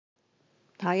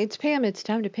Hi, it's Pam. It's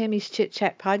time to Pammy's Chit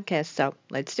Chat podcast. So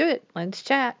let's do it. Let's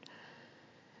chat.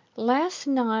 Last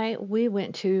night we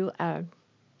went to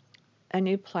a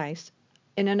new place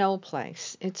in an old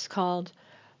place. It's called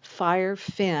Fire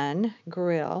Fin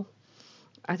Grill.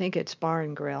 I think it's Bar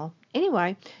and Grill.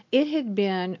 Anyway, it had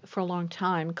been for a long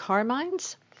time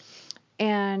Carmine's,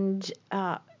 and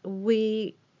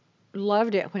we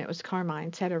loved it when it was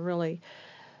Carmine's. Had a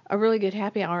really good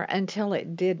happy hour until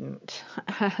it didn't.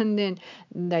 And then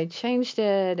they changed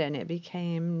it and it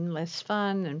became less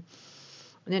fun. And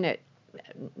then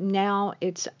now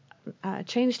it's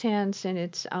changed hands and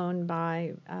it's owned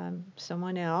by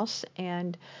someone else.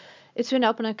 And it's been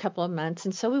open a couple of months.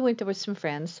 And so we went there with some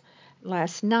friends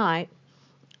last night.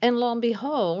 And lo and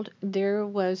behold, there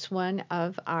was one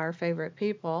of our favorite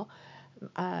people,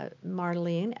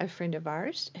 Marlene, a friend of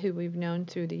ours who we've known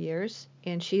through the years,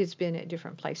 and she has been at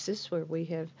different places where we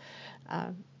have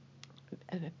uh,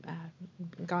 uh,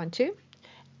 gone to.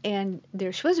 And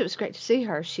there she was. It was great to see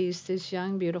her. She's this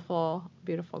young, beautiful,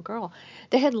 beautiful girl.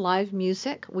 They had live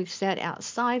music. We sat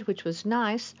outside, which was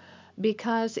nice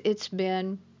because it's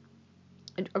been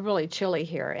really chilly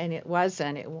here, and it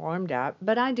wasn't. It warmed up,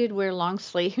 but I did wear long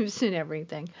sleeves and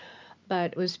everything.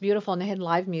 But it was beautiful, and they had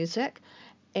live music,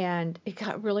 and it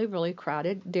got really, really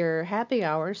crowded. Their happy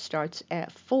hour starts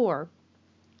at 4.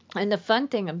 And the fun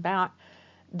thing about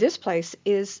this place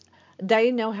is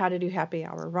they know how to do happy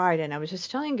hour right. And I was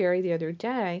just telling Gary the other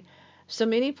day, so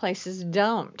many places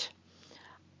don't.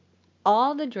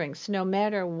 All the drinks, no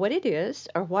matter what it is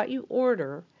or what you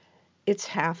order, it's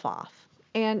half off.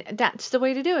 And that's the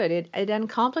way to do it. It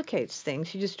uncomplicates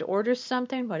things. You just order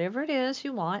something, whatever it is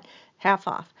you want, half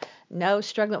off. No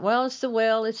struggling. Well, it's the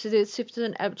well, it's this, it's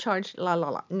an upcharge, la la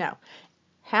la. No,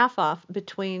 half off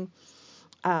between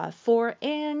 4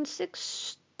 and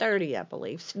 6:30, I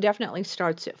believe. Definitely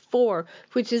starts at 4,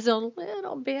 which is a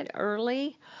little bit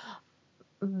early,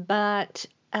 but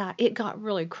it got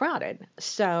really crowded.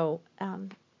 So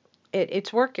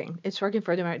it's working. It's working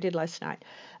for them. It did last night.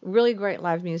 Really great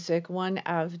live music. One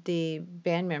of the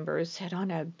band members had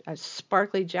on a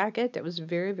sparkly jacket that was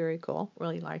very, very cool.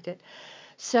 Really liked it.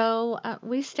 So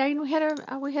we stayed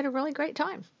and we had a really great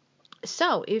time.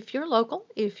 So if you're local,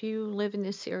 if you live in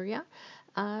this area,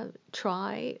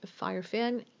 try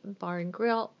Firefin Bar and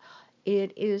Grill.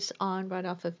 It is on right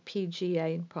off of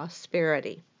PGA and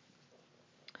Prosperity.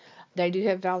 They do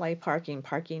have valet parking.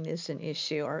 Parking is an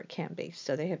issue, or it can be.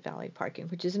 So they have valet parking,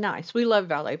 which is nice. We love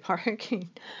valet parking.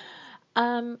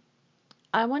 Um,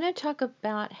 I want to talk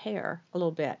about hair a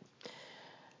little bit.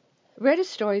 Read a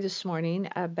story this morning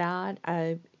about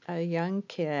a young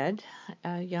kid,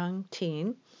 a young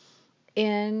teen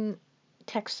in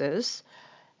Texas.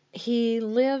 He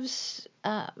lives,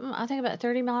 I think, about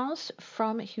 30 miles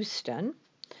from Houston.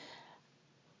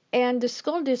 And the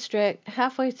school district,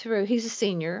 halfway through, he's a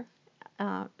senior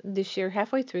this year,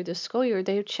 halfway through the school year,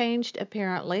 they've changed,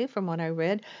 apparently, from what I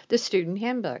read, the student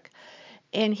handbook.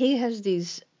 And he has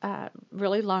these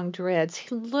really long dreads.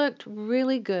 He looked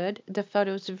really good. The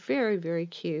photo's very, very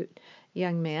cute,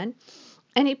 young man.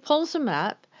 And he pulls them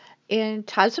up and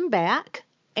ties them back.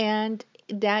 And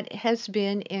that has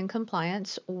been in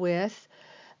compliance with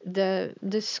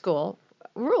the school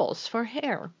rules for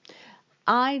hair.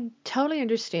 I totally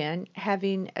understand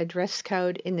having a dress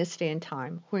code in this day and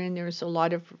time when there's a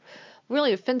lot of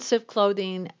really offensive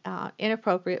clothing,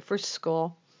 inappropriate for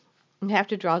school. You have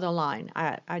to draw the line.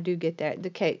 I do get that.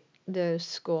 The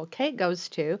school Kate goes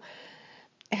to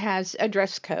has a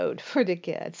dress code for the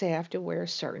kids. They have to wear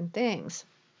certain things.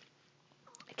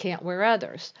 Can't wear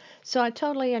others. So I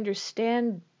totally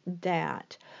understand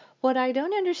that. What I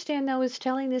don't understand though is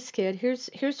telling this kid,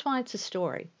 here's why it's a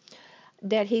story,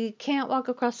 that he can't walk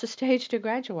across the stage to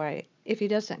graduate if he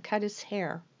doesn't cut his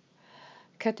hair,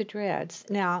 cut the dreads.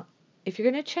 Now, if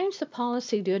you're going to change the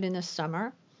policy, do it in the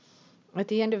summer, at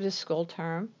the end of the school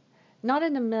term, not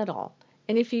in the middle.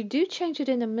 And if you do change it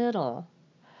in the middle,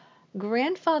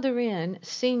 grandfather in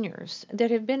seniors that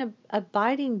have been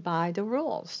abiding by the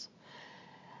rules.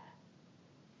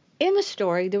 In the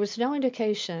story, there was no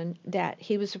indication that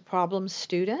he was a problem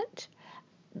student,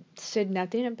 said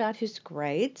nothing about his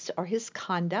grades or his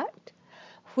conduct,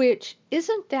 which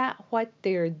isn't that what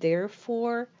they're there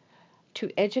for, to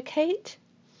educate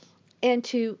and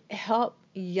to help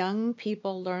young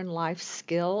people learn life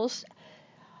skills,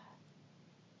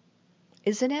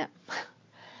 isn't it?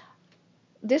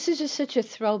 This is just such a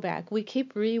throwback. We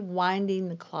keep rewinding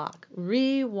the clock.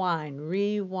 Rewind,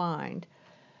 rewind.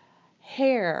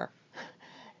 Hair.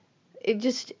 It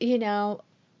just,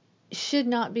 should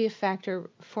not be a factor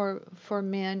for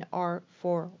men or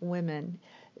for women,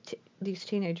 these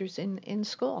teenagers in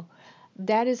school.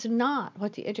 That is not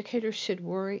what the educator should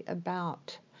worry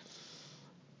about.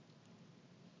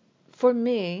 For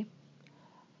me,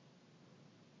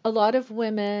 a lot of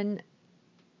women,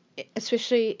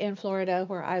 especially in Florida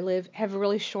where I live, have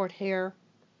really short hair.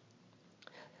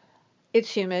 It's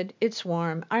humid, it's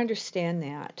warm. I understand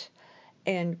that,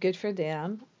 and good for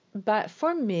them. But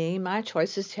for me, my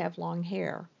choice is to have long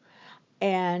hair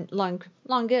and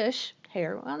longish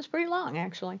hair. Well, it's pretty long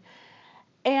actually.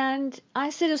 And I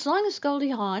said, as long as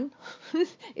Goldie Hawn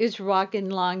is rocking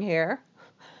long hair,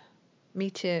 me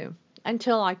too.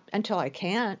 Until I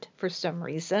can't for some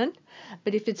reason,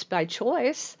 but if it's by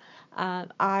choice,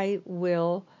 I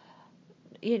will,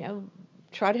 you know,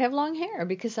 try to have long hair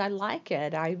because I like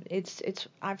it.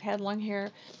 I've had long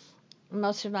hair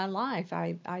most of my life.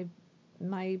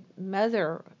 My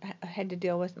mother had to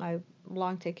deal with my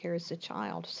long thick hair as a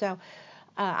child, so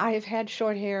I have had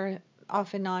short hair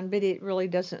off and on, but it really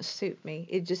doesn't suit me.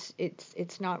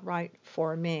 It's not right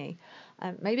for me.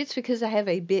 Maybe it's because I have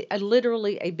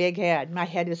literally a big head. My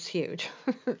head is huge,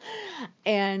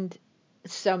 and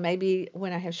so maybe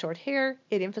when I have short hair,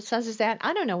 it emphasizes that.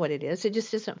 I don't know what it is. It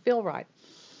just doesn't feel right.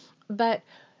 But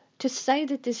to say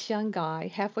that this young guy,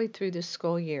 halfway through the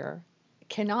school year,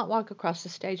 cannot walk across the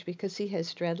stage because he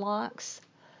has dreadlocks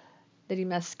that he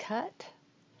must cut,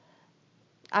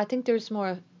 I think there's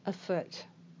more afoot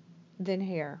than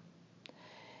hair.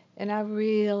 And I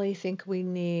really think we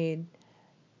need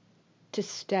to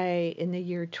stay in the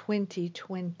year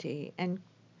 2020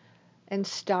 and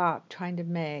stop trying to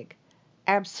make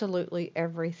absolutely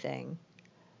everything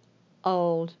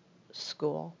old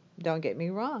school. Don't get me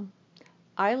wrong.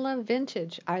 I love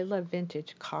vintage. I love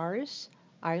vintage cars.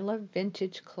 I love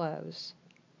vintage clothes.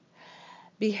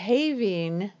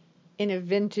 Behaving in a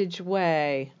vintage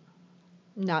way,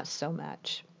 not so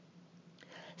much.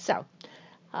 So,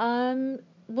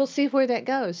 we'll see where that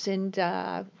goes and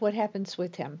what happens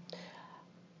with him.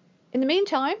 In the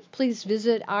meantime, please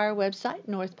visit our website,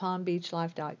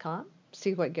 northpalmbeachlife.com,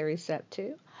 see what Gary's up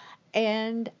to.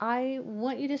 And I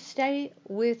want you to stay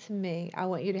with me. I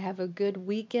want you to have a good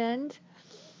weekend.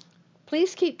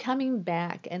 Please keep coming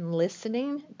back and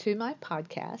listening to my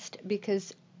podcast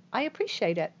because I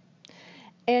appreciate it.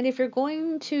 And if you're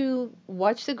going to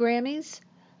watch the Grammys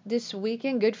this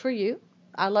weekend, good for you.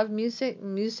 I love music.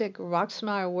 Music rocks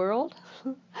my world.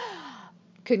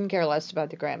 Couldn't care less about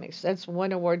the Grammys. That's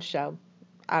one award show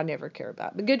I never care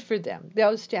about. But good for them.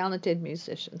 Those talented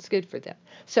musicians. Good for them.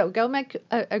 So go make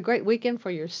a great weekend for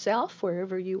yourself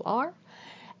wherever you are.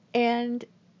 And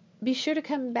be sure to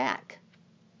come back.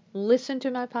 Listen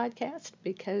to my podcast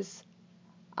because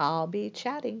I'll be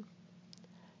chatting.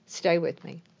 Stay with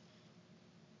me.